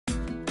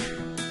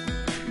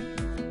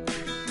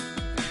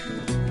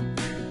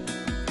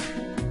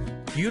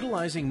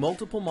Utilizing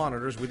multiple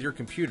monitors with your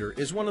computer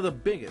is one of the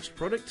biggest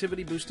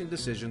productivity-boosting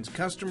decisions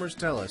customers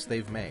tell us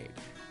they've made.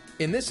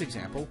 In this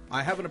example,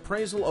 I have an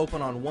appraisal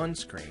open on one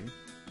screen,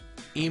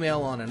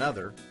 email on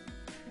another,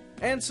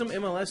 and some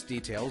MLS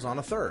details on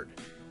a third.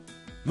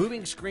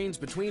 Moving screens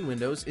between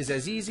windows is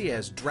as easy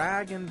as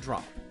drag and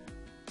drop.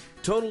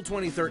 Total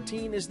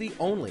 2013 is the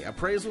only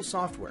appraisal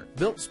software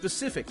built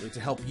specifically to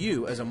help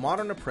you as a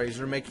modern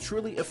appraiser make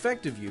truly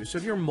effective use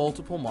of your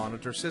multiple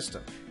monitor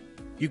system.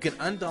 You can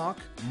undock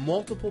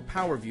multiple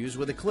PowerViews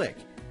with a click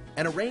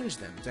and arrange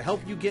them to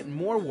help you get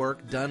more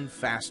work done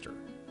faster.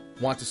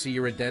 Want to see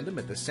your addendum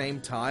at the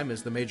same time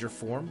as the major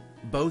form,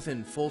 both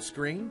in full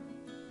screen?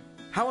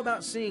 How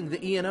about seeing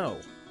the E&O,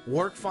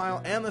 work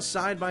file, and the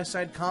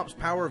side-by-side comps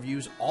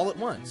PowerViews all at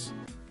once?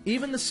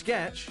 Even the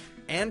sketch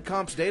and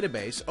comps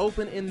database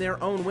open in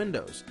their own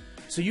windows,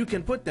 so you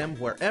can put them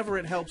wherever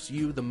it helps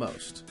you the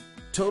most.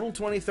 Total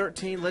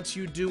 2013 lets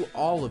you do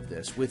all of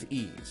this with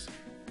ease.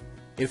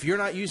 If you're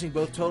not using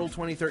both Total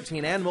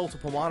 2013 and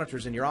multiple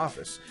monitors in your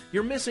office,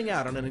 you're missing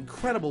out on an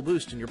incredible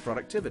boost in your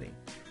productivity.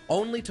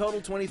 Only Total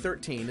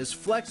 2013 is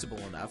flexible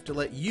enough to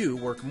let you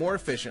work more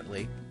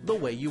efficiently the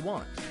way you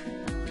want.